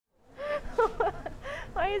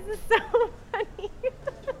is this so funny?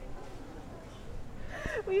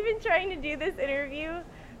 We've been trying to do this interview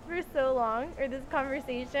for so long, or this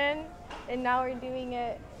conversation, and now we're doing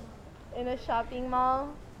it in a shopping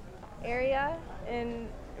mall area in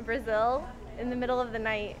Brazil in the middle of the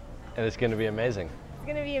night. And it's going to be amazing. It's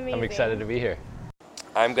going to be amazing. I'm excited to be here.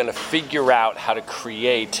 I'm going to figure out how to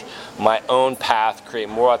create my own path, create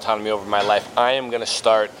more autonomy over my life. I am going to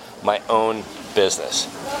start my own business.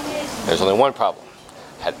 There's only one problem.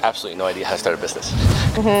 I had absolutely no idea how to start a business,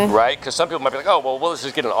 right? Because some people might be like, oh, well, let's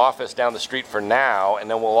just get an office down the street for now, and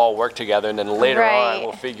then we'll all work together, and then later on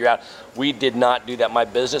we'll figure out. We did not do that. My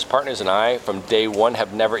business partners and I, from day one,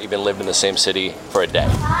 have never even lived in the same city for a day.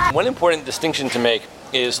 One important distinction to make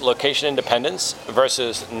is location independence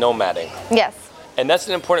versus nomading. Yes. And that's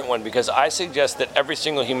an important one because I suggest that every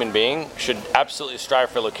single human being should absolutely strive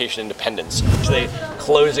for location independence. Actually,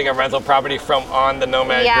 closing a rental property from on the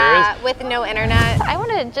nomad cruise. With no internet. I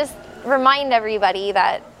want to just remind everybody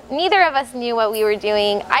that neither of us knew what we were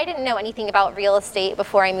doing. I didn't know anything about real estate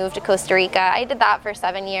before I moved to Costa Rica. I did that for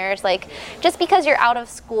 7 years. Like, just because you're out of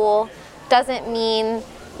school doesn't mean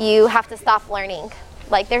you have to stop learning.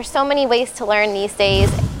 Like, there's so many ways to learn these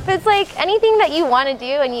days. But it's like anything that you want to do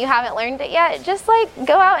and you haven't learned it yet, just like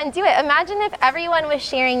go out and do it. Imagine if everyone was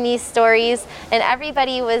sharing these stories and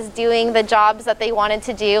everybody was doing the jobs that they wanted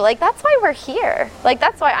to do. Like, that's why we're here. Like,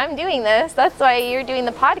 that's why I'm doing this. That's why you're doing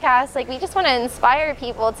the podcast. Like, we just want to inspire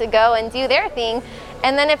people to go and do their thing.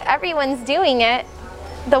 And then if everyone's doing it,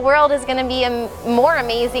 the world is going to be more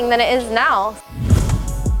amazing than it is now.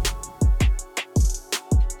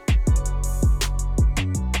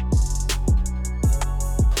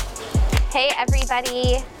 Hey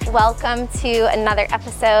everybody, welcome to another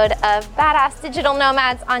episode of Badass Digital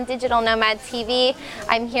Nomads on Digital Nomad TV.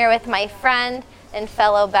 I'm here with my friend and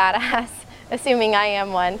fellow badass, assuming I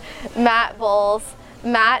am one, Matt Bowles.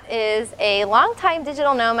 Matt is a longtime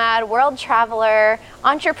digital nomad, world traveler,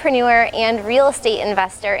 entrepreneur, and real estate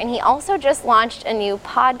investor. And he also just launched a new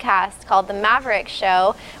podcast called The Maverick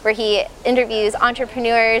Show, where he interviews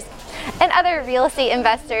entrepreneurs and other real estate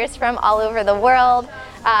investors from all over the world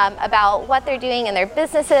about what they're doing in their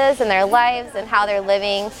businesses and their lives and how they're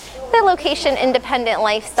living the location independent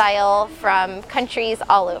lifestyle from countries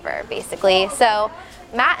all over, basically. So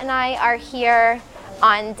Matt and I are here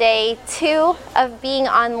on day 2 of being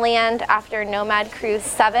on land after Nomad Cruise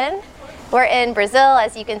 7. We're in Brazil,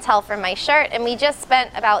 as you can tell from my shirt, and we just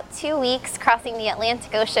spent about 2 weeks crossing the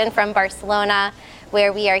Atlantic Ocean from Barcelona,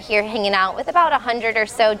 where we are here hanging out with about 100 or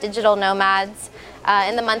so digital nomads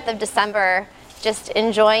in the month of December, just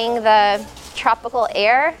enjoying the tropical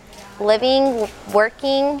air, living,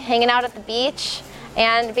 working, hanging out at the beach.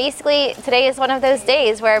 And basically today is one of those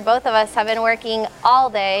days where both of us have been working all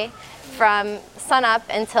day from sunup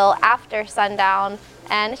until after sundown,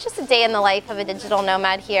 and it's just a day in the life of a digital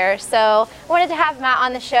nomad here. So I wanted to have Matt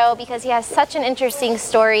on the show because he has such an interesting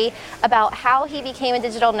story about how he became a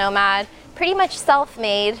digital nomad, pretty much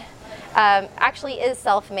self-made, actually is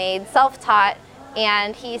self-made, self-taught,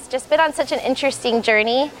 and he's just been on such an interesting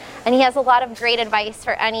journey, and he has a lot of great advice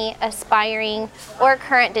for any aspiring or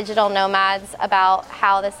current digital nomads about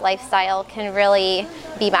how this lifestyle can really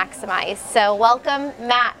be maximized. So welcome,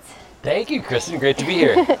 Matt. Thank you, Kristen. Great to be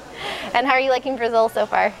here. And how are you liking Brazil so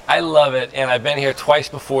far? I love it, and I've been here twice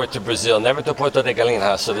before to Brazil, never to Porto de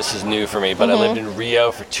Galinhas, so this is new for me, but I lived in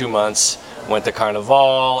Rio for 2 months, went to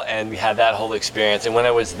Carnival, and we had that whole experience. And when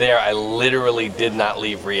I was there, I literally did not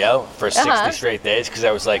leave Rio for 60 straight days because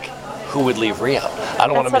I was like, who would leave Rio? I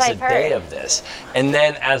don't want to miss a day of this. And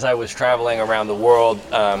then as I was traveling around the world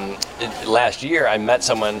last year, I met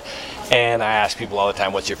someone, and I ask people all the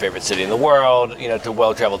time, what's your favorite city in the world, you know, to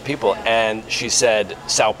well-traveled people. And she said,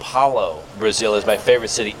 Sao Paulo, Brazil is my favorite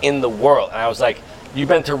city in the world. And I was like, you've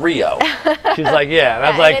been to Rio? She's like, yeah. And I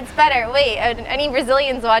was like, and it's better. Wait, any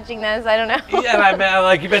Brazilians watching this? I don't know. Yeah, and I'm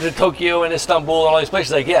like, you've been to Tokyo and Istanbul and all these places?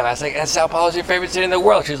 She's like, yeah. And I was like, and Sao Paulo is your favorite city in the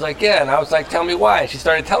world? She's like, yeah. And I was like, tell me why. And she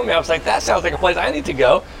started telling me. I was like, that sounds like a place I need to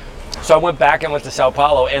go. So I went back and went to Sao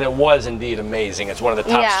Paulo, and it was indeed amazing. It's one of the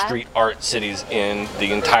top street art cities in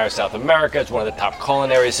the entire South America. It's one of the top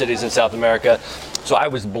culinary cities in South America. So I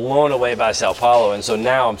was blown away by Sao Paulo, and so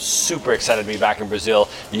now I'm super excited to be back in Brazil,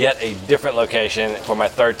 yet a different location for my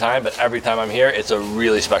 3rd time, but every time I'm here, it's a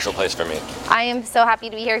really special place for me. I am so happy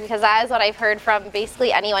to be here because that is what I've heard from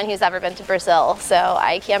basically anyone who's ever been to Brazil. So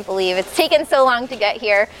I can't believe it's taken so long to get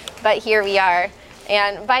here, but here we are.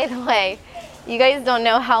 And by the way, you guys don't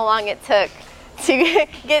know how long it took to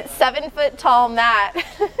get 7-foot tall Matt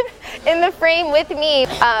in the frame with me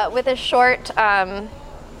with a short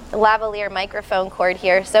lavalier microphone cord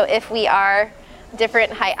here. So if we are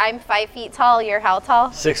different height. I'm 5 feet tall. You're how tall?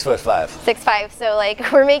 6'5". 6'5". So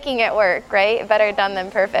like we're making it work, right? Better done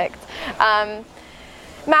than perfect.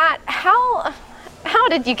 Matt, how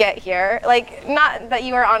did you get here? Like, not that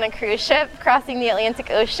you were on a cruise ship crossing the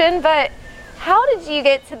Atlantic Ocean, but how did you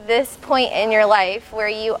get to this point in your life where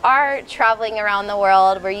you are traveling around the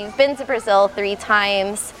world, where you've been to Brazil 3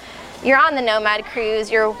 times, you're on the Nomad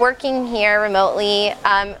Cruise, you're working here remotely.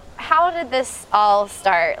 How did this all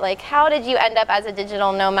start? Like, how did you end up as a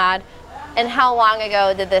digital nomad, and how long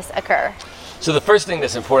ago did this occur? So the first thing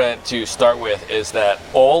that's important to start with is that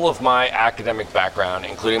all of my academic background,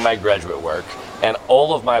 including my graduate work, and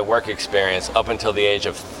all of my work experience up until the age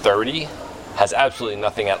of 30 has absolutely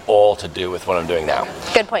nothing at all to do with what I'm doing now.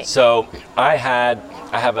 Good point. So I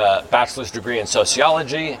have a bachelor's degree in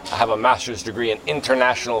sociology. I have a master's degree in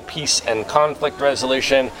international peace and conflict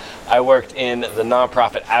resolution. I worked in the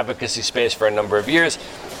nonprofit advocacy space for a number of years,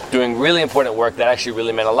 doing really important work that actually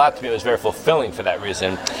really meant a lot to me. It was very fulfilling for that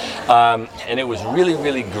reason. And it was really,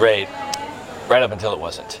 really great right up until it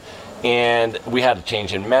wasn't. And we had a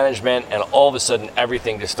change in management, and all of a sudden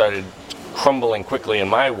everything just started crumbling quickly in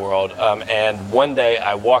my world. And one day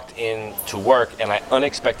I walked in to work and I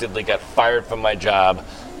unexpectedly got fired from my job,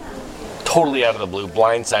 totally out of the blue,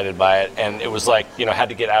 blindsided by it. And it was like, had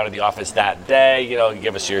to get out of the office that day,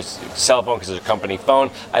 give us your cell phone because it's a company phone.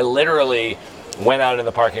 I literally went out in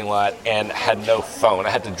the parking lot and had no phone. I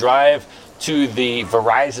had to drive to the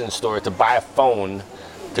Verizon store to buy a phone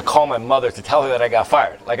to call my mother to tell her that I got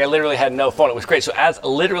fired. Like, I literally had no phone. It was great. So I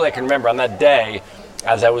can remember on that day,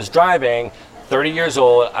 as I was driving, 30 years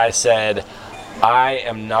old, I said, I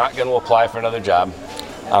am not going to apply for another job.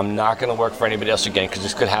 I'm not going to work for anybody else again, because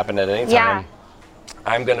this could happen at any time. Yeah.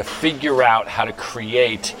 I'm going to figure out how to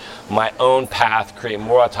create my own path, create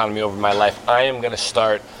more autonomy over my life. I am going to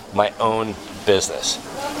start my own business.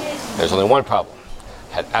 There's only one problem.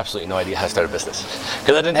 I had absolutely no idea how to start a business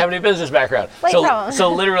because I didn't have any business background.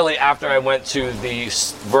 So literally after I went to the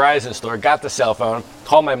Verizon store, got the cell phone,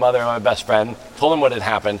 called my mother and my best friend, told them what had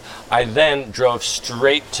happened. I then drove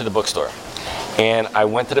straight to the bookstore and I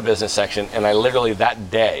went to the business section, and I literally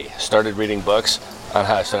that day started reading books on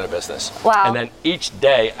how to start a business. Wow. And then each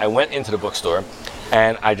day I went into the bookstore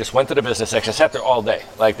and I just went to the business section, sat there all day,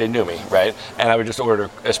 like they knew me, right? And I would just order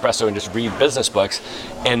espresso and just read business books.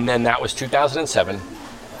 And then that was 2007.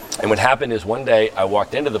 And what happened is one day I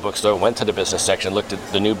walked into the bookstore, went to the business section, looked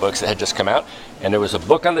at the new books that had just come out, and there was a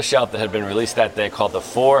book on the shelf that had been released that day called The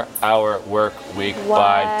 4-Hour Work Week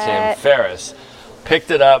by Tim Ferriss.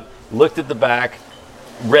 Picked it up, looked at the back,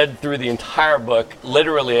 read through the entire book.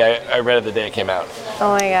 Literally, I read it the day it came out.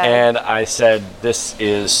 Oh my God. And I said, this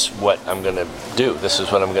is what I'm going to do. This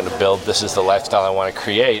is what I'm going to build. This is the lifestyle I want to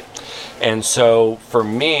create. And so for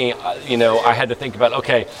me, I had to think about,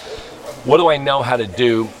 okay, what do I know how to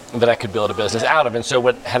do that I could build a business out of? And so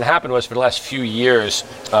what had happened was for the last few years,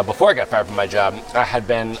 before I got fired from my job, I had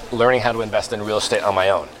been learning how to invest in real estate on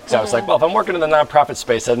my own. So I was like, well, if I'm working in the nonprofit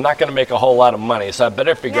space, I'm not going to make a whole lot of money. So I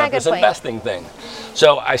better figure out this investing thing.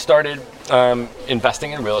 So I started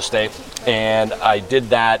investing in real estate, and I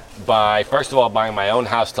did that by, first of all, buying my own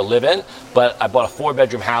house to live in, but I bought a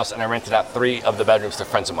 4-bedroom house and I rented out 3 of the bedrooms to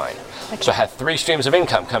friends of mine. Okay. So I had 3 streams of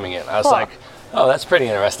income coming in. I was like, oh, that's pretty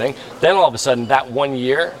interesting. Then all of a sudden, that 1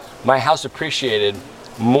 year, my house appreciated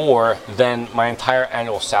more than my entire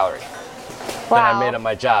annual salary that I made at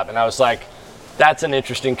my job. And I was like, that's an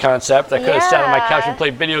interesting concept. I could have sat on my couch and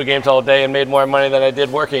played video games all day and made more money than I did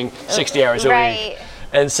working 60 hours a week.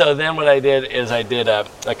 And so then what I did is I did a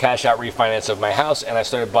cash out refinance of my house, and I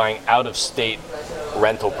started buying out-of-state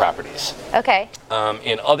rental properties. Okay.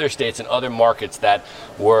 In other states and other markets that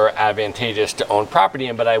were advantageous to own property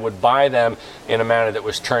in, but I would buy them in a manner that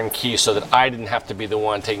was turnkey so that I didn't have to be the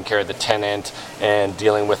one taking care of the tenant and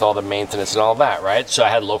dealing with all the maintenance and all that, right? So I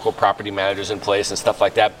had local property managers in place and stuff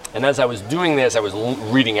like that. And as I was doing this, I was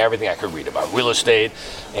reading everything I could read about real estate,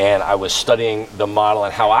 and I was studying the model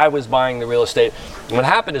and how I was buying the real estate. And what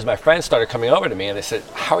happened is my friends started coming over to me and they said,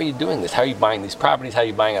 how are you doing this? How are you buying these properties? How are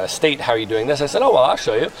you buying out of state? How are you doing this? I said, oh, well, I'll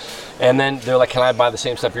show you. And then they're like, can I buy the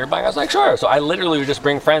same stuff you're buying? I was like, sure. So I literally would just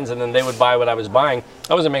bring friends and then they would buy what I was buying.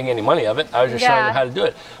 I wasn't making any money of it. I was just showing them how to do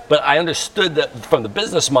it. But I understood that from the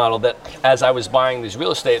business model that as I was buying these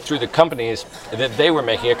real estate through the companies, that they were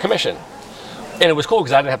making a commission. And it was cool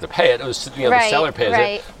because I didn't have to pay it. It was, the seller pays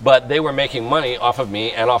it. But they were making money off of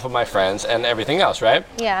me and off of my friends and everything else, right?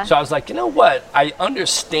 Yeah. So I was like, you know what? I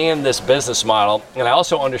understand this business model, and I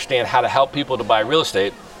also understand how to help people to buy real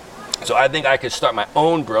estate. So I think I could start my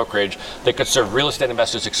own brokerage that could serve real estate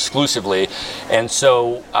investors exclusively. And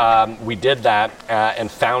so we did that and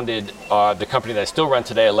founded the company that I still run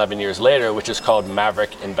today 11 years later, which is called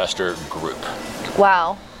Maverick Investor Group.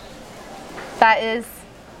 Wow. That is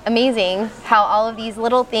amazing how all of these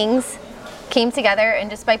little things came together, and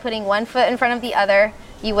just by putting one foot in front of the other,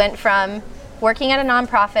 you went from working at a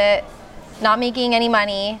nonprofit, not making any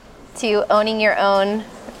money, to owning your own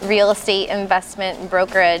real estate investment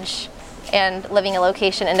brokerage and living a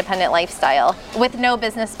location independent lifestyle with no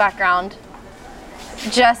business background,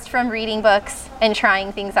 just from reading books and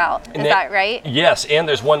trying things out. Is that right? Yes, and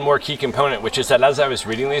there's one more key component, which is that as I was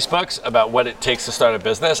reading these books about what it takes to start a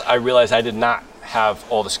business, I realized I did not have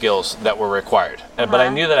all the skills that were required. But I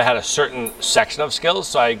knew that I had a certain section of skills,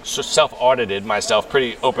 so I self-audited myself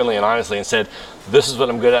pretty openly and honestly and said, this is what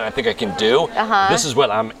I'm good at and I think I can do. This is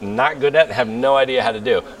what I'm not good at and have no idea how to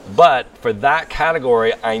do. But for that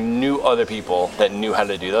category, I knew other people that knew how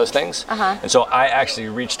to do those things. And so I actually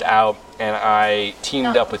reached out and I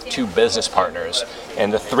teamed up with 2 business partners,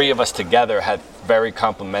 and the 3 of us together had very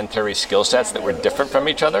complementary skill sets that were different from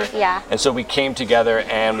each other. And so we came together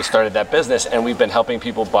and we started that business, and we've been helping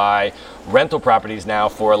people buy rental properties now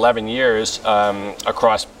for 11 years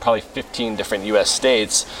across probably 15 different US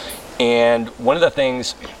states. And one of the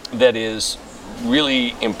things that is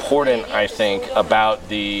really important, I think, about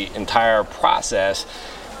the entire process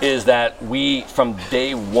is that we, from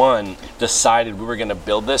day one, decided we were going to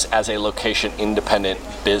build this as a location independent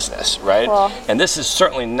business, right? And this is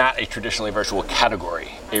certainly not a traditionally virtual category.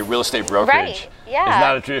 A real estate brokerage is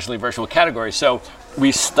not a traditionally virtual category. So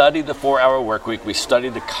we studied the 4-hour work week, we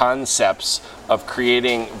studied the concepts of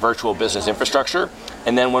creating virtual business infrastructure,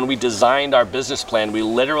 and then when we designed our business plan, we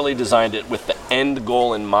literally designed it with the end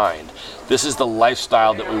goal in mind. This is the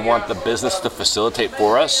lifestyle that we want the business to facilitate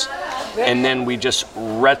for us. And then we just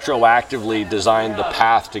retroactively designed the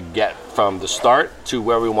path to get from the start to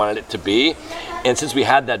where we wanted it to be. And since we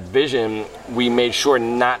had that vision, we made sure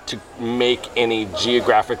not to make any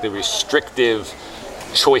geographically restrictive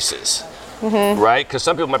choices. Right? Because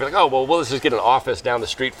some people might be like, oh, well, let's just get an office down the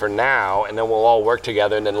street for now, and then we'll all work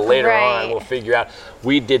together, and then later on we'll figure out.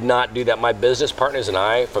 We did not do that. My business partners and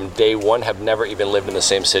I, from day one, have never even lived in the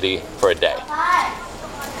same city for a day.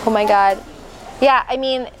 Oh my God. Yeah, I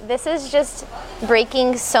mean, this is just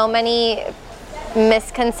breaking so many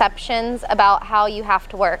misconceptions about how you have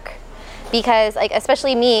to work. Because, like,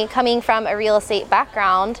 especially me, coming from a real estate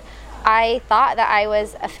background, I thought that I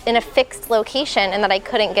was in a fixed location and that I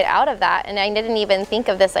couldn't get out of that. And I didn't even think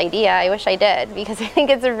of this idea. I wish I did, because I think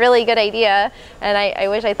it's a really good idea, and I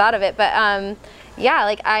wish I thought of it. But yeah,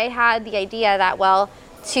 like, I had the idea that, well,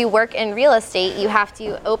 to work in real estate, you have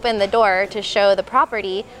to open the door to show the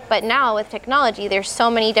property. But now with technology, there's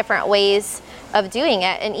so many different ways of doing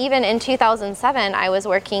it. And even in 2007, I was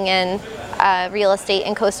working in real estate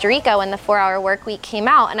in Costa Rica when the 4-hour work week came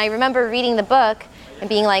out. And I remember reading the book and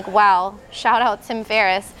being like, wow, shout out Tim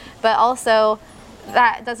Ferriss. But also,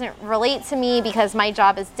 that doesn't relate to me because my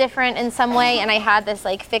job is different in some way. And I had this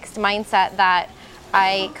like fixed mindset that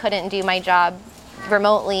I couldn't do my job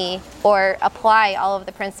remotely or apply all of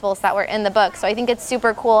the principles that were in the book. So I think it's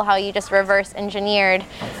super cool how you just reverse engineered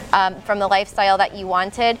from the lifestyle that you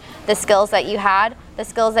wanted, the skills that you had, the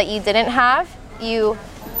skills that you didn't have, you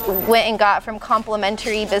went and got from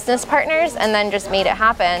complementary business partners and then just made it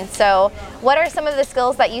happen. So what are some of the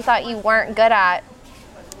skills that you thought you weren't good at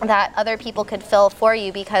that other people could fill for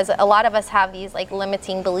you? Because a lot of us have these like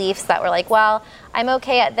limiting beliefs that we're like, well, I'm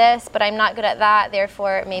okay at this, but I'm not good at that,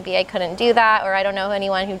 therefore maybe I couldn't do that, or I don't know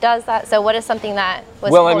anyone who does that. So what is something that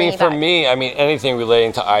was Well, I mean, for me, I mean, anything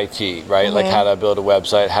relating to IT, right? Like how to build a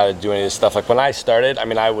website, how to do any of this stuff. Like when I started, I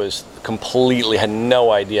mean, I was completely, had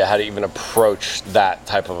no idea how to even approach that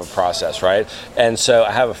type of a process, right? And so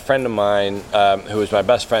I have a friend of mine who is my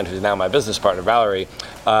best friend, who's now my business partner, Valerie,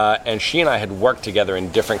 and she and I had worked together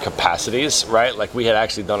in different capacities, right? Like we had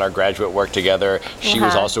actually done our graduate work together. She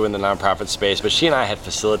was also in the nonprofit space, but she and I had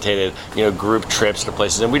facilitated, you know, group trips to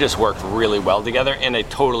places, and we just worked really well together in a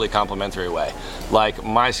totally complementary way. Like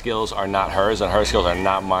my skills are not hers and her skills are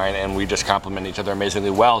not mine, and we just complement each other amazingly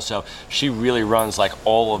well. So she really runs like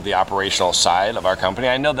all of the operational side of our company.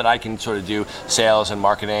 I know that I can sort of do sales and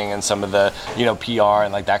marketing and some of the, you know, PR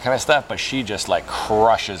and like that kind of stuff, but she just like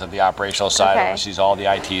crushes at the operational side. She's all the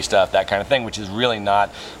IT stuff, that kind of thing, which is really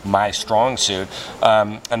not my strong suit.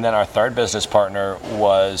 And then our third business partner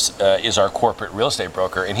is our corporate real estate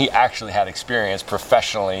broker, and he actually had experience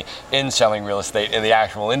professionally in selling real estate in the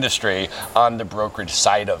actual industry on the brokerage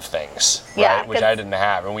side of things, right? Which I didn't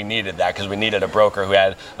have, and we needed that because we needed a broker who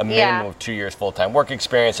had a minimum of 2 years full-time work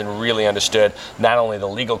experience and really understood not only the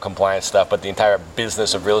legal compliance stuff, but the entire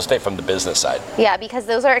business of real estate from the business side. Yeah, because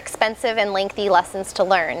those are expensive and lengthy lessons to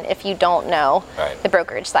learn if you don't know the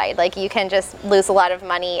brokerage side. Like, you can just lose a lot of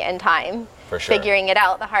money and time figuring it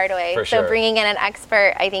out the hard way. So bringing in an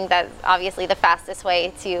expert, I think that's obviously the fastest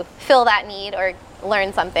way to fill that need or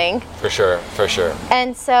learn something. For sure.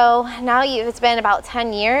 And so now it's been about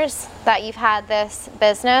 10 years that you've had this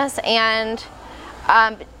business, and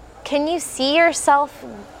can you see yourself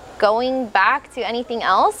going back to anything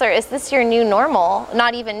else, or is this your new normal?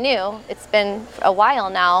 Not even new, it's been a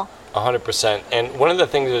while now. 100%. And one of the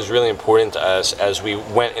things that was really important to us as we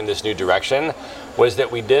went in this new direction was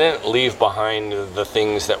that we didn't leave behind the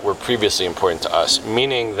things that were previously important to us,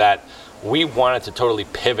 meaning that we wanted to totally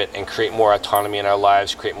pivot and create more autonomy in our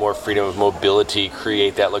lives, create more freedom of mobility,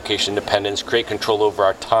 create that location independence, create control over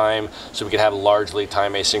our time so we could have largely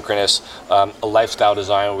time asynchronous, a lifestyle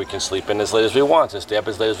design where we can sleep in as late as we want and stay up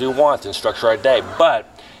as late as we want and structure our day. But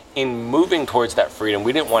in moving towards that freedom,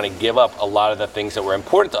 we didn't want to give up a lot of the things that were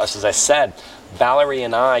important to us. As I said, Valerie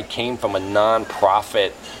and I came from a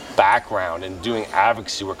nonprofit background and doing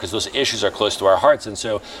advocacy work because those issues are close to our hearts. And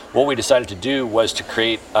so what we decided to do was to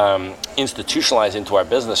create, institutionalize into our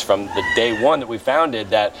business from the day one that we founded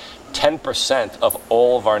that 10% of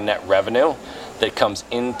all of our net revenue that comes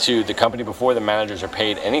into the company before the managers are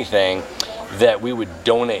paid anything, that we would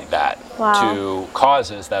donate that to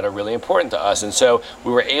causes that are really important to us. And so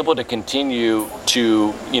we were able to continue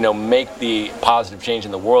to, make the positive change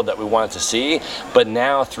in the world that we wanted to see, but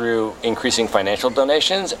now through increasing financial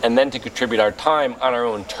donations and then to contribute our time on our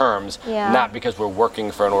own terms, not because we're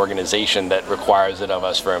working for an organization that requires it of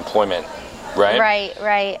us for employment.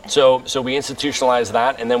 Right. So we institutionalized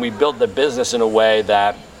that, and then we built the business in a way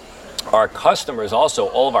that our customers, also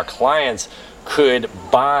all of our clients, could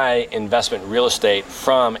buy investment real estate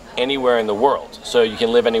from anywhere in the world. So you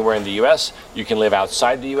can live anywhere in the US, you can live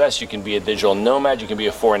outside the US, you can be a digital nomad, you can be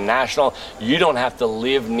a foreign national. You don't have to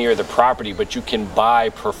live near the property, but you can buy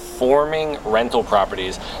performing rental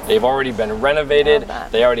properties. They've already been renovated,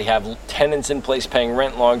 they already have tenants in place paying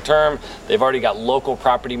rent long term, they've already got local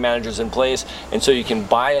property managers in place, and so you can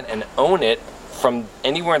buy it and own it from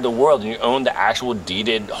anywhere in the world, and you own the actual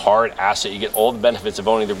deeded hard asset. You get all the benefits of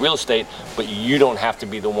owning the real estate, but you don't have to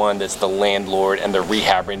be the one that's the landlord and the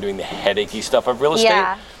rehabber and doing the headachy stuff of real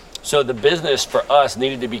estate. So the business for us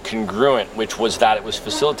needed to be congruent, which was that it was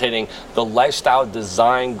facilitating the lifestyle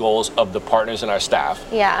design goals of the partners and our staff.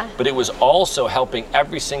 But it was also helping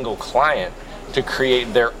every single client to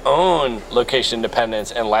create their own location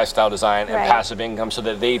independence and lifestyle design and passive income so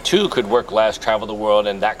that they too could work less, travel the world,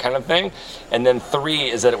 and that kind of thing. And then 3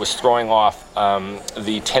 is that it was throwing off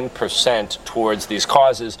the 10% towards these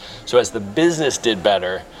causes. So as the business did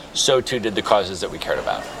better, so too did the causes that we cared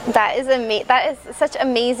about. That is such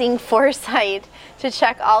amazing foresight to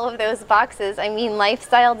check all of those boxes. I mean,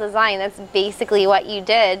 lifestyle design, that's basically what you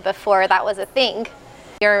did before that was a thing.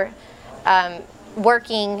 You're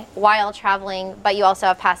working while traveling, but you also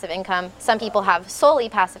have passive income. Some people have solely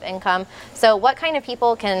passive income. So what kind of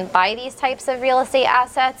people can buy these types of real estate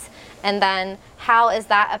assets? And then how is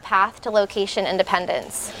that a path to location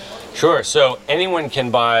independence? Sure. So anyone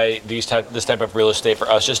can buy this type of real estate. For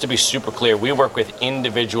us, just to be super clear, we work with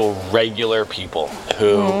individual regular people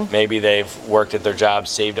who maybe they've worked at their job,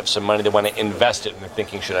 saved up some money, they want to invest it, and they're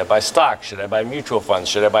thinking, should I buy stock? Should I buy mutual funds?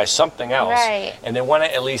 Should I buy something else? And they want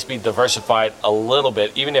to at least be diversified a little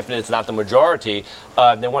bit, even if it's not the majority.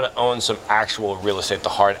 They want to own some actual real estate, the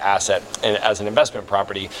hard asset, and as an investment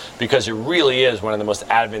property, because it really is one of the most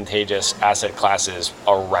advantageous asset classes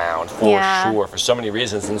around, for sure, for so many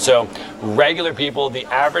reasons. And so regular people, the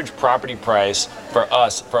average property price for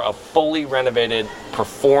us for a fully renovated,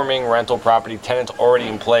 performing rental property, tenants already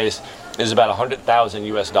in place, is about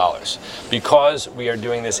 $100,000 because we are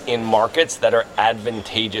doing this in markets that are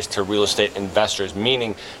advantageous to real estate investors,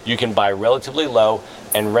 meaning you can buy relatively low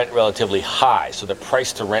and rent relatively high. So the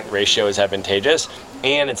price to rent ratio is advantageous,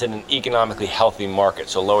 and it's in an economically healthy market.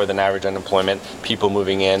 So lower than average unemployment, people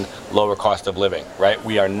moving in, lower cost of living, right?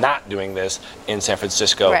 We are not doing this in San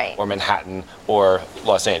Francisco or Manhattan or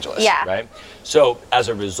Los Angeles, right? So as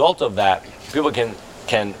a result of that, people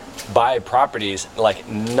can buy properties like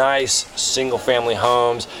nice single family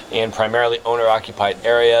homes in primarily owner occupied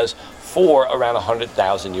areas for around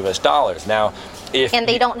 $100,000. Now, And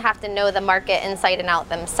they don't have to know the market inside and out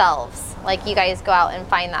themselves. Like, you guys go out and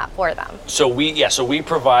find that for them. So we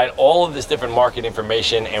provide all of this different market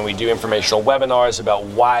information, and we do informational webinars about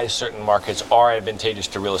why certain markets are advantageous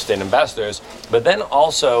to real estate investors. But then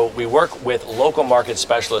also we work with local market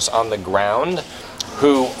specialists on the ground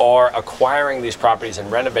who are acquiring these properties and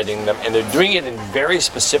renovating them, and they're doing it in very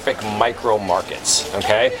specific micro markets,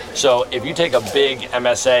 okay? So if you take a big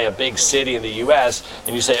MSA, a big city in the US,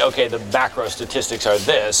 and you say, okay, the macro statistics are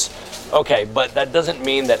this, okay, but that doesn't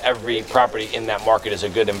mean that every property in that market is a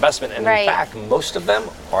good investment, and in fact, most of them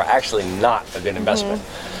are actually not a good investment.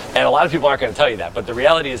 And a lot of people aren't going to tell you that, but the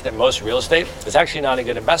reality is that most real estate is actually not a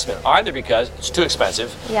good investment, either because it's too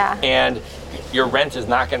expensive, and your rent is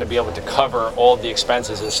not going to be able to cover all the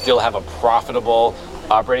expenses and still have a profitable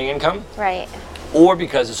operating income, or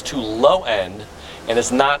because it's too low end and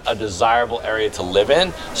it's not a desirable area to live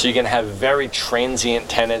in. So you're going to have very transient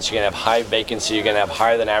tenants, you're going to have high vacancy, you're going to have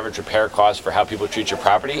higher than average repair costs for how people treat your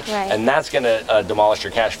property, and that's going to demolish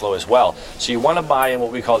your cash flow as well. So you want to buy in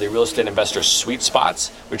what we call the real estate investor sweet spots,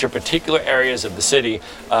 which are particular areas of the city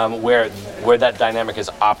where that dynamic is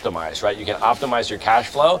optimized, right? You can optimize your cash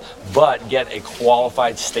flow, but get a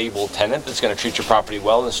qualified, stable tenant that's going to treat your property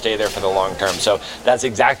well and stay there for the long term. So that's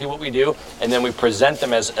exactly what we do, and then we present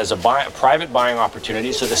them as a private buying opportunity.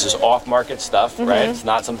 So this is off-market stuff, right? It's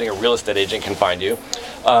not something a real estate agent can find you.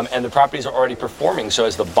 And the properties are already performing. So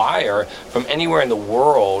as the buyer from anywhere in the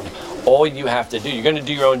world, all you have to do, you're going to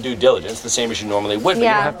do your own due diligence, the same as you normally would, but you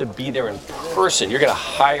don't have to be there in person. You're going to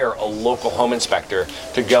hire a local home inspector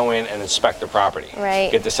to go in and inspect the property.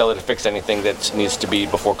 Get the seller to fix anything that needs to be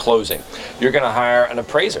before closing. You're going to hire an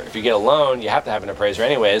appraiser. If you get a loan, you have to have an appraiser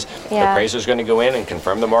anyways. The appraiser is going to go in and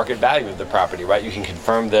confirm the market value of the property, right? You can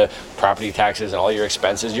confirm the property taxes and all your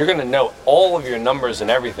expenses. You're going to know all of your numbers and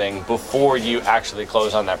everything before you actually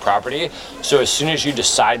close on that property. So as soon as you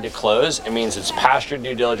decide to close, it means it's past your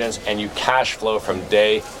due diligence and you cash flow from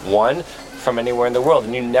day one from anywhere in the world,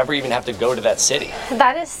 and you never even have to go to that city.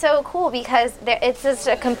 That is so cool, because it's just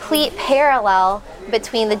a complete parallel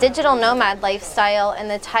between the digital nomad lifestyle and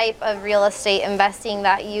the type of real estate investing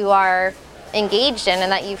that you are engaged in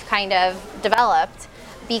and that you've kind of developed.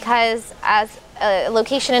 Because as a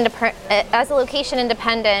location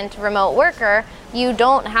independent remote worker, you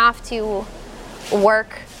don't have to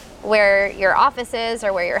work where your office is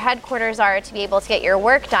or where your headquarters are to be able to get your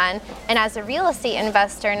work done. And as a real estate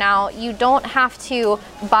investor now, you don't have to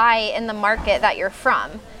buy in the market that you're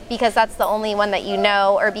from, because that's the only one that you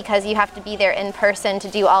know, or because you have to be there in person to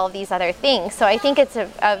do all of these other things. So I think it's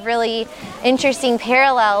a really interesting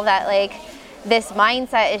parallel that, like, this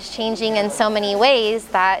mindset is changing in so many ways,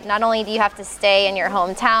 that not only do you have to stay in your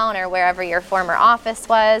hometown or wherever your former office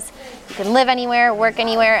was, you can live anywhere, work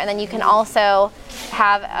anywhere, and then you can also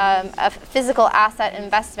have a physical asset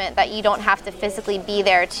investment that you don't have to physically be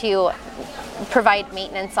there to provide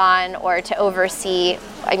maintenance on or to oversee.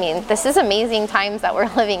 I mean, this is amazing times that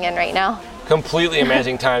we're living in right now. Completely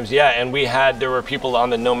amazing times, and there were people on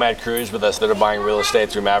the Nomad Cruise with us that are buying real estate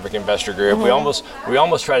through Maverick Investor Group. We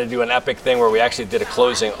almost tried to do an epic thing where we actually did a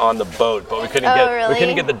closing on the boat, but we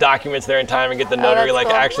couldn't get the documents there in time and get the notary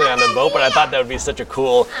actually on the boat. But I thought that would be such a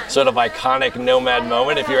cool sort of iconic Nomad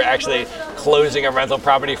moment if you're actually closing a rental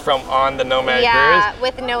property from on the Nomad Cruise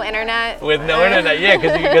with no internet. With no internet,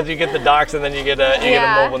 because you get the docs and then you get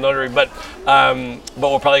a mobile notary. But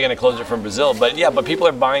we're probably going to close it from Brazil. But people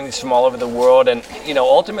are buying these from all over the world, and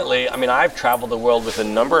ultimately, I mean, I've traveled the world with a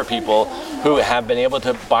number of people who have been able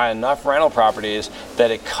to buy enough rental properties that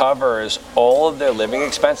it covers all of their living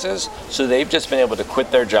expenses. So they've just been able to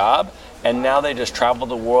quit their job, and now they just travel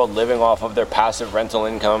the world living off of their passive rental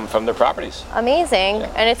income from their properties. Amazing.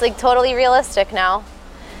 And it's like totally realistic now.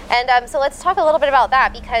 And so let's talk a little bit about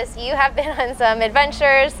that, because you have been on some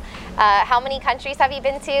adventures. How many countries have you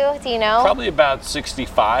been to? Do you know? Probably about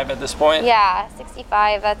 65 at this point. Yeah,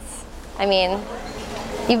 65. I mean,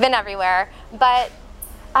 you've been everywhere. But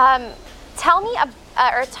tell me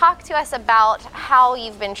or talk to us about how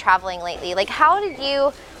you've been traveling lately. Like, how did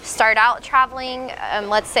you start out traveling?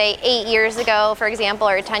 Let's say 8 years ago, for example,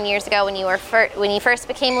 or 10 years ago when you first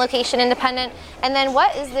became location independent, and then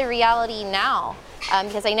what is the reality now?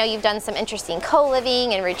 Because I know you've done some interesting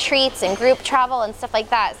co-living and retreats and group travel and stuff like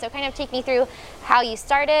that. So kind of take me through how you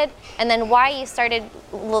started and then why you started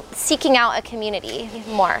seeking out a community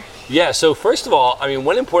more. Yeah, so first of all, I mean,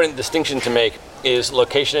 one important distinction to make is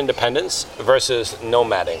location independence versus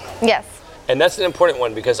nomading. Yes. And that's an important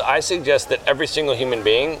one, because I suggest that every single human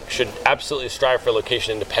being should absolutely strive for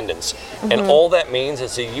location independence. And all that means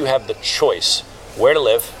is that you have the choice where to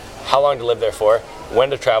live, how long to live there for, when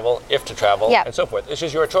to travel, if to travel, and so forth. It's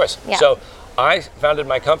just your choice. So I founded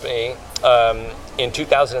my company in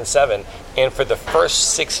 2007, and for the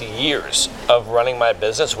first 6 years of running my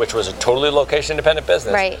business, which was a totally location-independent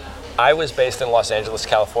business, Right. I was based in Los Angeles,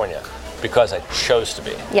 California, because I chose to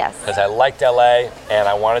be. Yes. Because I liked LA and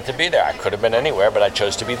I wanted to be there. I could have been anywhere, but I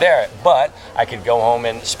chose to be there. But I could go home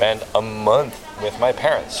and spend a month with my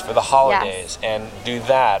parents for the holidays and do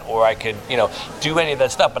that, or I could, do any of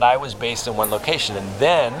that stuff. But I was based in one location, and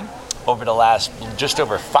then over the last just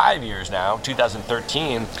over 5 years now,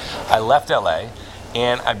 2013, I left LA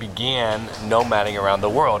and I began nomading around the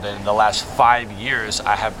world. And in the last 5 years,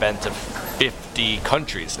 I have been to 50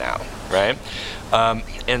 countries now, right?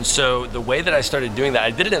 And so the way that I started doing that, I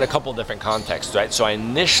did it in a couple of different contexts, right? So I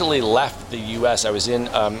initially left the US. I was in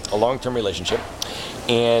a long-term relationship,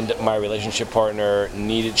 and my relationship partner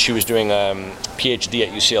she was doing a PhD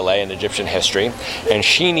at UCLA in Egyptian history, and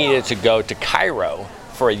she needed to go to Cairo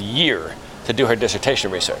for a year to do her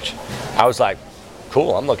dissertation research. I was like,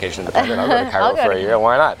 cool, I'm location independent. I'll go to Cairo for a year.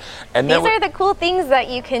 Why not? And these are the cool things that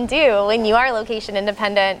you can do when you are location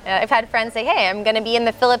independent. I've had friends say, hey, I'm going to be in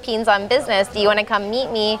the Philippines on business. Do you want to come meet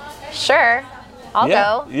me? Sure, I'll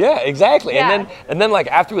go. Yeah, exactly. Yeah. And then like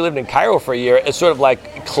after we lived in Cairo for a year, it sort of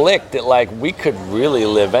like clicked that like we could really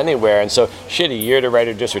live anywhere. And so she had a year to write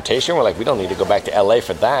her dissertation. We're like, we don't need to go back to LA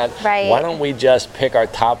for that. Right. Why don't we just pick our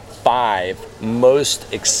top 5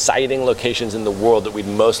 most exciting locations in the world that we'd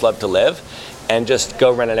most love to live, and just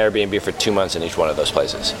go rent an Airbnb for 2 months in each one of those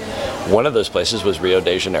places. One of those places was Rio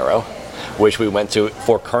de Janeiro, which we went to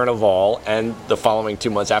for Carnival, and the following 2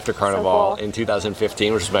 months after Carnival in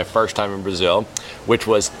 2015, which was my first time in Brazil, which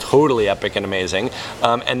was totally epic and amazing.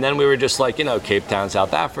 And then we were just like, Cape Town,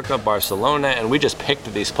 South Africa, Barcelona, and we just picked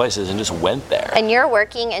these places and just went there. And you're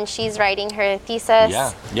working and she's writing her thesis.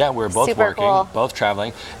 Yeah, we were both Super working, cool. both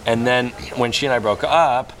traveling. And then when she and I broke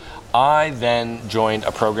up, I then joined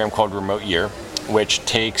a program called Remote Year, which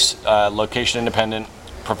takes location-independent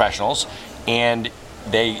professionals, and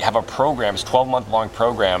they have a program, it's a 12-month long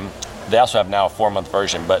program. They also have now a 4-month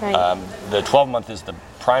version, but the 12-month is the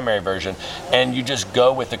primary version, and you just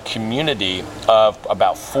go with a community of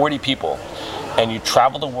about 40 people, and you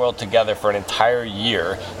travel the world together for an entire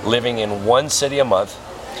year, living in one city a month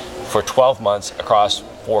for 12 months across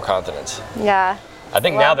 4 continents. Yeah. I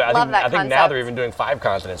think now they're even doing 5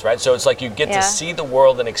 continents, right? So it's like you get to see the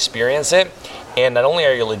world and experience it, and not only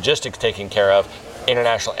are your logistics taken care of,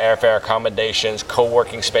 international airfare, accommodations,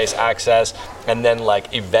 co-working space access, and then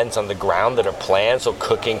like events on the ground that are planned, so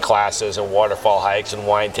cooking classes and waterfall hikes and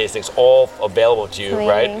wine tastings, all available to you,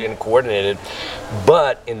 right, and coordinated.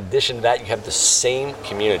 But in addition to that, you have the same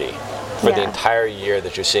community for the entire year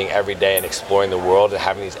that you're seeing every day and exploring the world and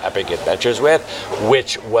having these epic adventures with,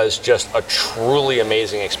 which was just a truly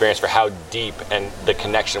amazing experience for how deep and the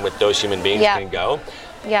connection with those human beings can go.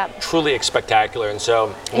 Yeah. Truly spectacular. And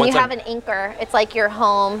so and you have an anchor. It's like your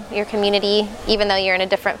home, your community, even though you're in a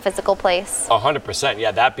different physical place. 100%.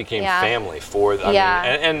 Yeah, that became family for I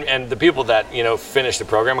mean, and the people that, finished the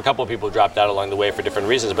program, a couple of people dropped out along the way for different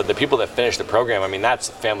reasons, but the people that finished the program, I mean, that's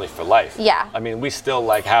family for life. Yeah. I mean, we still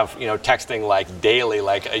like have, texting like daily,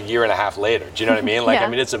 like a year and a half later. Do you know what I mean? Like, I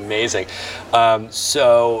mean, it's amazing.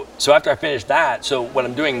 So after I finished that, so what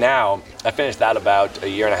I'm doing now, I finished that about a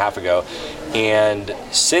year and a half ago, and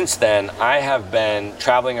since then I have been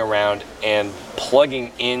traveling around and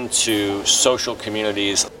plugging into social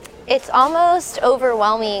communities. It's almost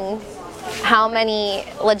overwhelming how many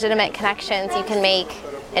legitimate connections you can make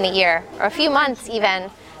in a year or a few months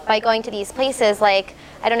even by going to these places. Like,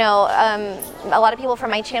 I don't know, a lot of people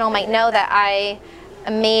from my channel might know that I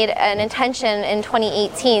made an intention in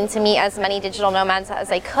 2018 to meet as many digital nomads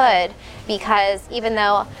as I could, because even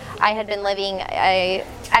though I had been living a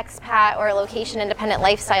expat or location independent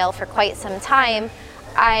lifestyle for quite some time,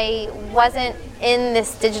 I wasn't in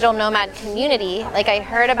this digital nomad community. Like, I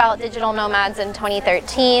heard about digital nomads in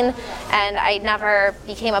 2013 and I never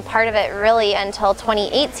became a part of it really until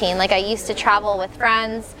 2018. Like, I used to travel with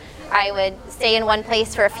friends. I would stay in one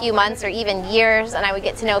place for a few months or even years, and I would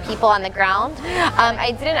get to know people on the ground.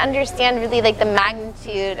 I didn't understand really like the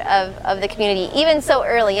magnitude of the community, even so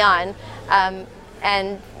early on.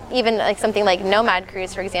 And even like something like Nomad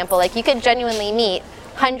Cruise, for example, like you could genuinely meet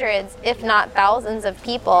hundreds, if not thousands of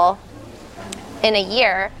people in a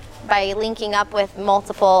year by linking up with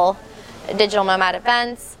multiple digital nomad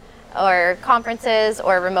events or conferences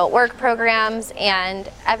or remote work programs, and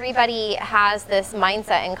everybody has this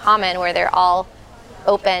mindset in common where they're all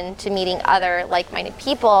open to meeting other like-minded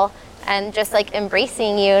people and just like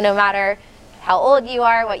embracing you no matter how old you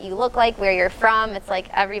are, what you look like, where you're from. It's like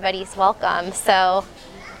everybody's welcome. So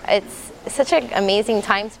it's such an amazing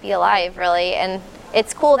time to be alive, really. And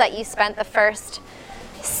it's cool that you spent the first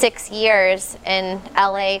 6 years in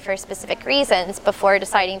LA for specific reasons before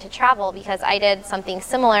deciding to travel, because I did something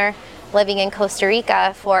similar living in Costa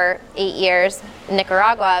Rica for 8 years,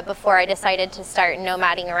 Nicaragua, before I decided to start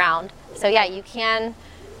nomading around. So yeah, you can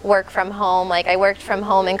work from home. Like I worked from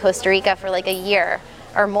home in Costa Rica for like a year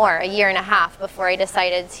or more, a year and a half before I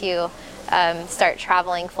decided to start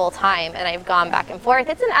traveling full time, and I've gone back and forth.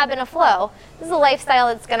 It's an ebb and a flow. This is a lifestyle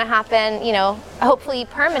that's going to happen, you know, hopefully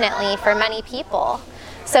permanently for many people.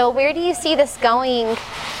 So where do you see this going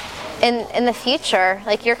in the future?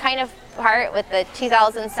 Like you're kind of part with the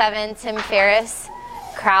 2007 Tim Ferriss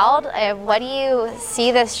crowd. What do you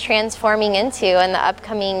see this transforming into in the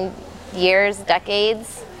upcoming years,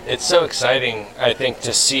 decades? It's so exciting, I think,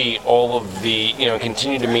 to see all of the, you know,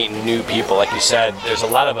 continue to meet new people. Like you said, there's a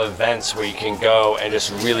lot of events where you can go and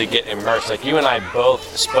just really get immersed. Like you and I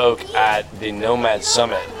both spoke at the Nomad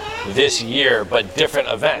Summit this year, but different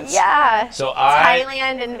events. Yeah. So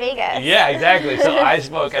Thailand and Vegas. Yeah, exactly. So I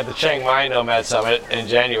spoke at the Chiang Mai Nomad Summit in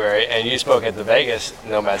January, and you spoke at the Vegas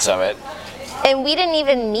Nomad Summit. And we didn't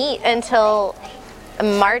even meet until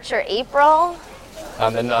March or April.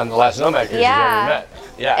 On the last Nomad cruise is when we met.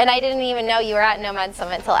 Yeah. And I didn't even know you were at Nomad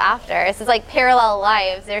Summit till after. This is like parallel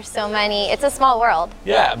lives. There's so many. It's a small world.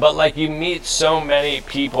 Yeah, but like you meet so many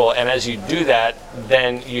people, and as you do that,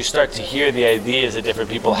 then you start to hear the ideas that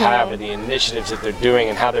different people have and the initiatives that they're doing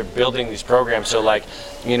and how they're building these programs. So like,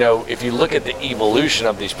 you know, if you look at the evolution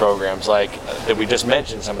of these programs, like that we just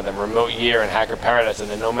mentioned some of them, Remote Year and Hacker Paradise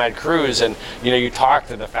and the Nomad Cruise, and you know, you talk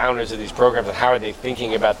to the founders of these programs and how are they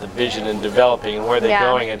thinking about the vision and developing and where they're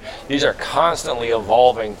going, and these are constantly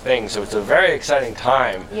evolving things. So it's a very exciting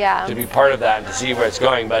time to be part of that and to see where it's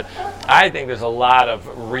going. But I think there's a lot of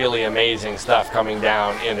really amazing stuff coming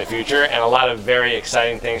down in the future, and a lot of very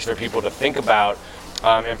exciting things for people to think about.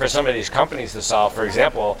 And for some of these companies to solve. For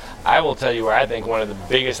example, I will tell you where I think one of the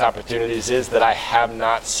biggest opportunities is that I have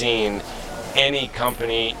not seen any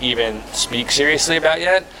company even speak seriously about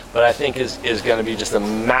yet, but I think is going to be just a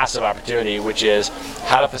massive opportunity, which is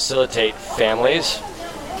how to facilitate families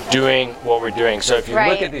doing what we're doing. So if you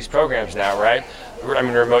look at these programs now, right? I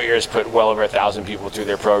mean, Remote Year has put well over 1,000 people through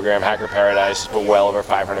their program. Hacker Paradise has put well over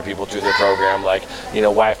 500 people through their program. Like, you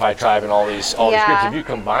know, Wi-Fi Tribe and all these groups. If you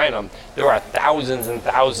combine them, there are thousands and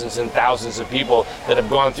thousands and thousands of people that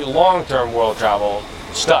have gone through long-term world travel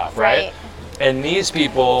stuff, right? And these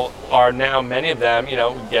people are now, many of them, you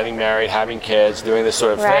know, getting married, having kids, doing this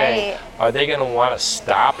sort of thing. Are they going to want to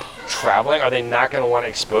stop traveling? Are they not going to want to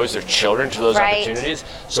expose their children to those opportunities?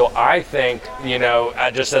 So I think, you know,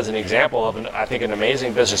 just as an example of, I think an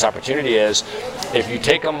amazing business opportunity is if you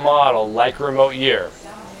take a model like Remote Year,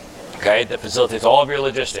 okay, that facilitates all of your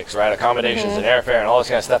logistics, right, accommodations and airfare and all this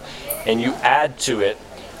kind of stuff, and you add to it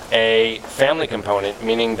a family component,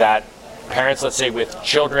 meaning that parents, let's say with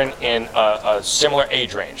children in a similar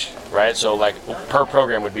age range, right? So like per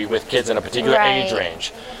program would be with kids in a particular age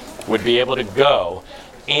range, would be able to go,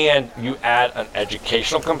 and you add an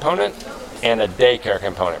educational component and a daycare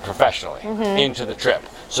component professionally into the trip.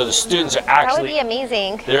 So the students are actually, that would be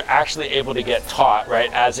amazing. They're actually able to get taught,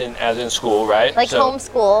 right, as in school, right? Like so,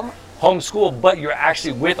 homeschool, but you're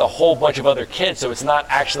actually with a whole bunch of other kids, so it's not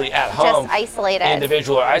actually at home, just isolated,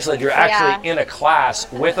 individual or isolated. You're actually in a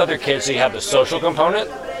class with other kids, so you have the social component,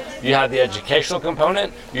 you have the educational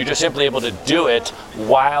component, you're just simply able to do it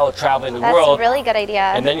while traveling the world. That's a really good idea.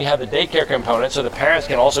 And then you have the daycare component, so the parents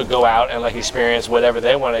can also go out and like experience whatever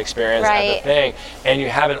they want to experience at the thing. And you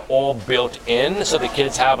have it all built in, so the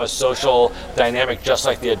kids have a social dynamic just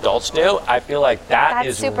like the adults do. I feel like that's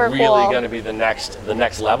is really going to be the next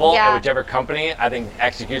level. And whichever company I think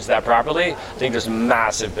executes that properly, I think there's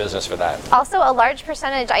massive business for that. Also, a large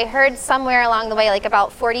percentage, I heard somewhere along the way, like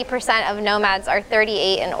about 40% of nomads are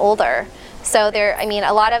 38 and older. So I mean,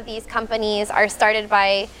 a lot of these companies are started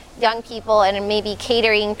by young people and maybe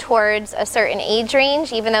catering towards a certain age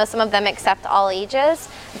range, even though some of them accept all ages,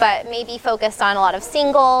 but maybe focused on a lot of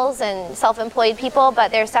singles and self-employed people.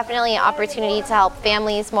 But there's definitely an opportunity to help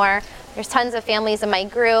families more. There's tons of families in my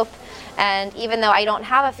group, and even though I don't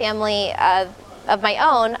have a family of my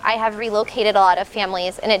own, I have relocated a lot of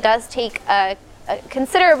families, and it does take a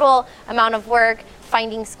considerable amount of work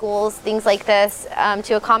finding schools, things like this,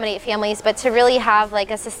 to accommodate families, but to really have like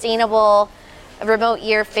a sustainable Remote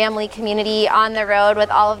Year family community on the road with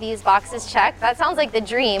all of these boxes checked, that sounds like the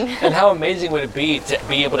dream. And how amazing would it be to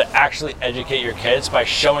be able to actually educate your kids by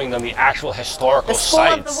showing them the actual historical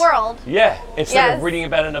sites? The school of the world. Yeah, instead of reading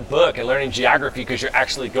about it in a book and learning geography, because you're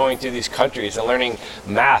actually going through these countries and learning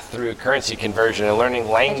math through currency conversion and learning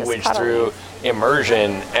language through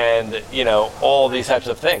immersion and, you know, all these types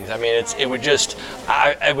of things. I mean,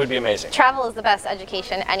 it would be amazing. Travel is the best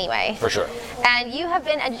education anyway. For sure. And you have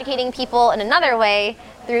been educating people in another way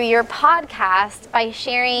through your podcast by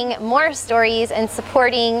sharing more stories and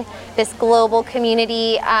supporting this global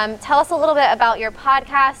community. Tell us a little bit about your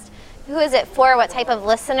podcast. Who is it for? What type of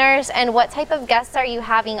listeners? And what type of guests are you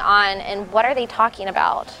having on? And what are they talking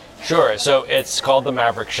about? Sure. So it's called The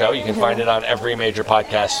Maverick Show. You can find it on every major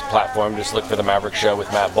podcast platform. Just look for The Maverick Show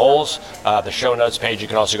with Matt Bowles. The show notes page, you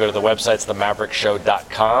can also go to the website, it's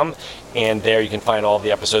themaverickshow.com. And there you can find all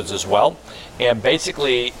the episodes as well. And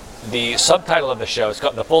basically, the subtitle of the show,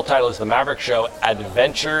 the full title is The Maverick Show,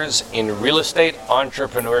 Adventures in Real Estate,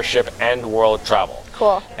 Entrepreneurship, and World Travel.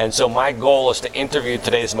 Cool. And so my goal is to interview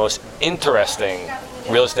today's most interesting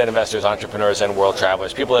real estate investors, entrepreneurs, and world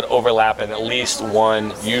travelers, people that overlap in at least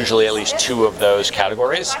one, usually at least two of those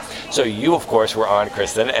categories. So you, of course, were on,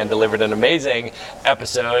 Kristen, and delivered an amazing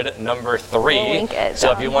episode number 3. We'll link it so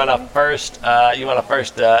down if you want a first,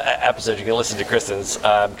 episode, you can listen to Kristen's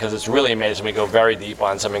because it's really amazing. We go very deep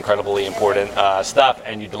on some incredibly important stuff,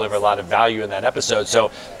 and you deliver a lot of value in that episode. So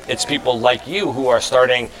it's people like you who are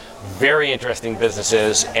starting very interesting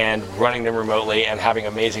businesses and running them remotely and having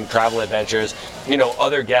amazing travel adventures. You know,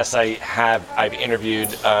 other guests I've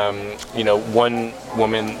interviewed, one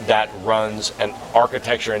woman that runs an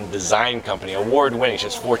architecture and design company, award-winning. She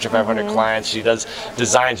has Fortune 500 clients. She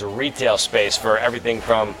designs a retail space for everything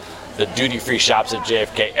from the duty-free shops at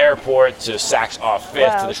JFK Airport to Saks Off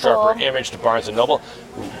Fifth to the Sharper Image to Barnes & Noble.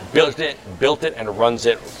 Built it and runs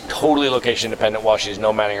it totally location independent while she's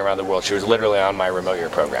nomading around the world. She was literally on my remote year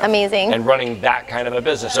program. Amazing. And running that kind of a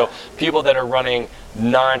business. So people that are running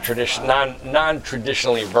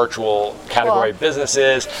non-traditionally virtual category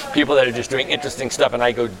businesses, people that are just doing interesting stuff, and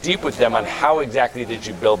I go deep with them on how exactly did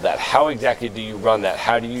you build that? How exactly do you run that?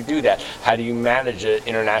 How do you do that? How do you manage an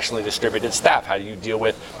internationally distributed staff? How do you deal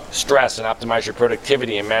with stress and optimize your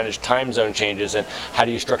productivity and manage time zone changes? And how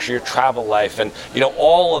do you structure your travel life? And, you know,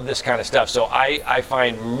 all of this kind of stuff. So I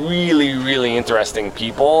find really, really interesting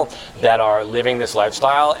people that are living this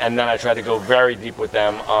lifestyle, and then I try to go very deep with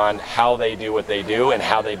them on how they do what they do and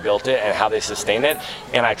how they built it and how they sustain it.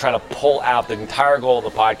 And I try to pull out, the entire goal of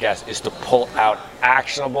the podcast is to pull out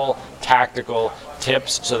actionable, tactical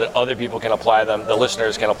tips so that other people can apply them, the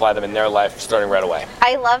listeners can apply them in their life starting right away.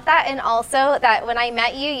 I love that. And also that when I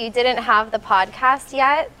met you, you didn't have the podcast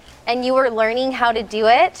yet and you were learning how to do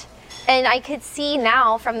it. And I could see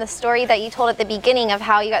now from the story that you told at the beginning of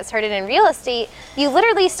how you got started in real estate, you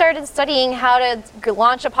literally started studying how to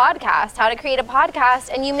launch a podcast, how to create a podcast,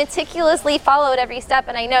 and you meticulously followed every step.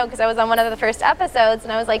 And I know because I was on one of the first episodes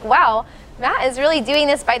and I was like, wow, Matt is really doing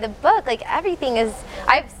this by the book. Like everything is,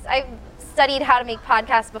 I've studied how to make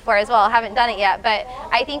podcasts before as well. I haven't done it yet, but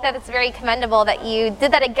I think that it's very commendable that you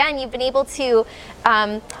did that again. You've been able to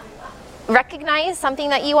recognize something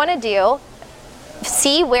that you want to do,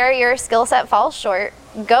 see where your skill set falls short,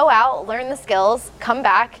 go out, learn the skills, come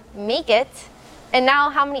back, make it. And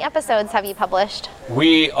now how many episodes have you published?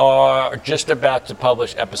 We are just about to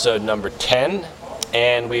publish episode number 10,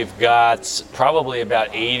 and we've got probably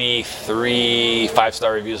about 83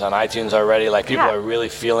 5-star reviews on iTunes already. Like people are really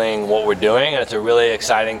feeling what we're doing, and it's a really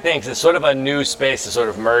exciting thing. It's sort of a new space to sort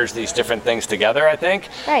of merge these different things together, I think.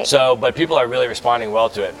 Right. So, but people are really responding well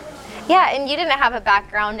to it. Yeah, and you didn't have a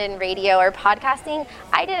background in radio or podcasting.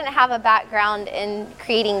 I didn't have a background in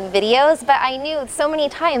creating videos, but I knew so many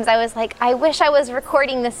times I was like, I wish I was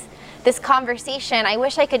recording this conversation. I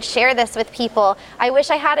wish I could share this with people. I wish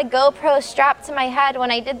I had a GoPro strapped to my head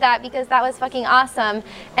when I did that because that was fucking awesome.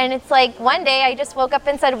 And it's like one day I just woke up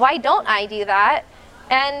and said, why don't I do that?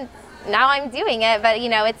 And now I'm doing it, but you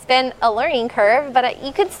know, it's been a learning curve, but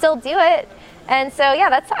you could still do it. And so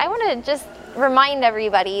yeah, I want to just remind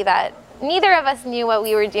everybody that neither of us knew what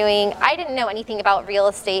we were doing. I didn't know anything about real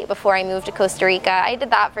estate before I moved to Costa Rica. I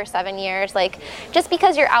did that for 7 years. Like, just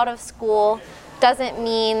because you're out of school doesn't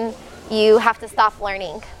mean you have to stop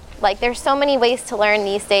learning. Like, there's so many ways to learn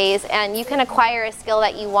these days, and you can acquire a skill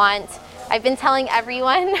that you want. I've been telling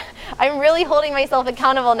everyone, I'm really holding myself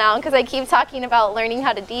accountable now because I keep talking about learning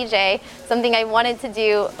how to DJ, something I wanted to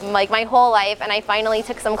do like my whole life, and I finally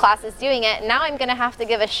took some classes doing it. Now I'm gonna have to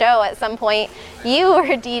give a show at some point. You were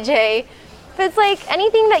a DJ. But it's like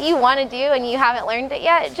anything that you want to do and you haven't learned it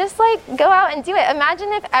yet, just like go out and do it.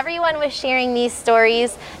 Imagine if everyone was sharing these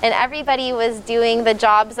stories and everybody was doing the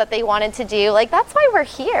jobs that they wanted to do. Like, that's why we're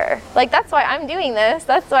here. Like, that's why I'm doing this.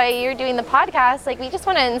 That's why you're doing the podcast. Like, we just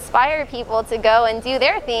want to inspire people to go and do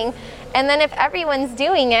their thing. And then if everyone's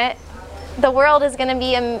doing it, the world is going to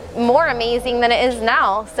be more amazing than it is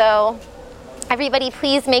now. So everybody,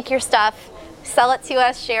 please make your stuff. Sell it to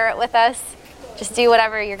us, share it with us. Just do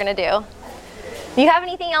whatever you're gonna do. Do you have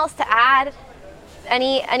anything else to add?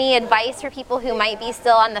 Any advice for people who might be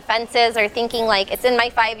still on the fences or thinking like, it's in my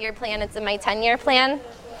 5-year plan, it's in my 10-year plan?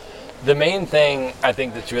 The main thing I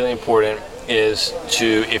think that's really important is to,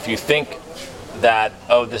 if you think that,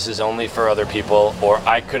 oh, this is only for other people, or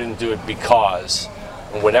I couldn't do it because,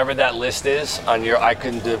 whatever that list is on your I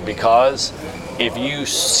couldn't do it because, if you're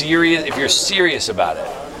serious about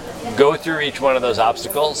it, go through each one of those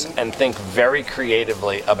obstacles and think very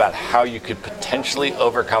creatively about how you could potentially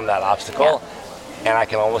overcome that obstacle. Yeah. And I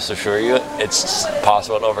can almost assure you it's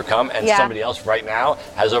possible to overcome, and somebody else right now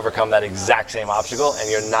has overcome that exact same obstacle, and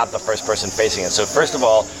you're not the first person facing it. So first of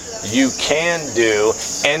all, you can do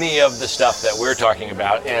any of the stuff that we're talking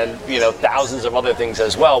about, and thousands of other things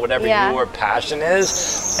as well, whatever your passion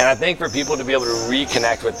is. And I think for people to be able to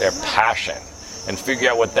reconnect with their passion and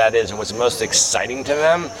figure out what that is and what's most exciting to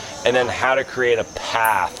them, and then how to create a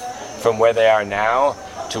path from where they are now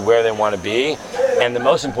to where they want to be. And the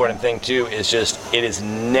most important thing too is just, it is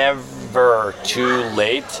never too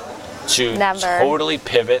late to totally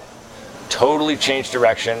pivot, totally change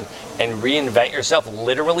direction, and reinvent yourself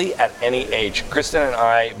literally at any age. Kristen and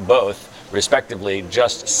I both, respectively,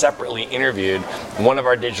 just separately interviewed one of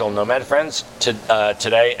our digital nomad friends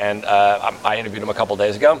today, and I interviewed him a couple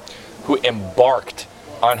days ago, who embarked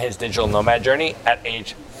on his digital nomad journey at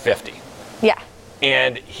age 50. Yeah.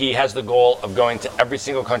 And he has the goal of going to every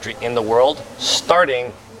single country in the world,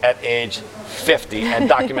 starting at age 50 and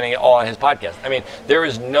documenting it all on his podcast. I mean, there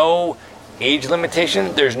is no age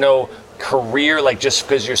limitation. There's no career, like just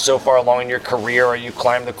because you're so far along in your career, or you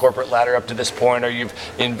climbed the corporate ladder up to this point, or you've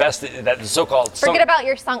invested in that so-called... Forget about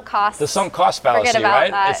your sunk costs. The sunk cost fallacy,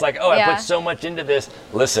 right? That. It's like, oh, I put so much into this.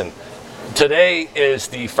 Listen, today is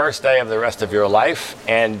the first day of the rest of your life,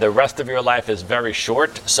 and the rest of your life is very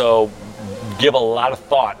short, so give a lot of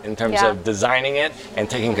thought in terms of designing it and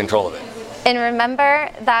taking control of it. And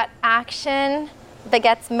remember that action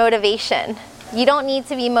begets motivation. You don't need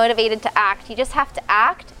to be motivated to act. You just have to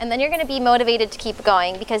act, and then you're going to be motivated to keep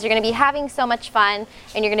going, because you're going to be having so much fun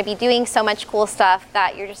and you're going to be doing so much cool stuff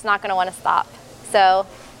that you're just not going to want to stop. So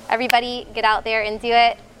everybody get out there and do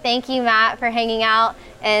it. Thank you, Matt, for hanging out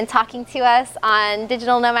and talking to us on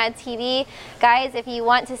Digital Nomad TV. Guys, if you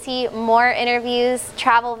want to see more interviews,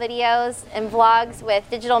 travel videos, and vlogs with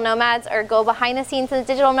digital nomads, or go behind the scenes of the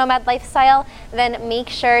digital nomad lifestyle, then make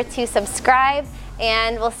sure to subscribe,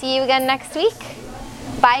 and we'll see you again next week.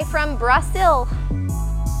 Bye from Brazil.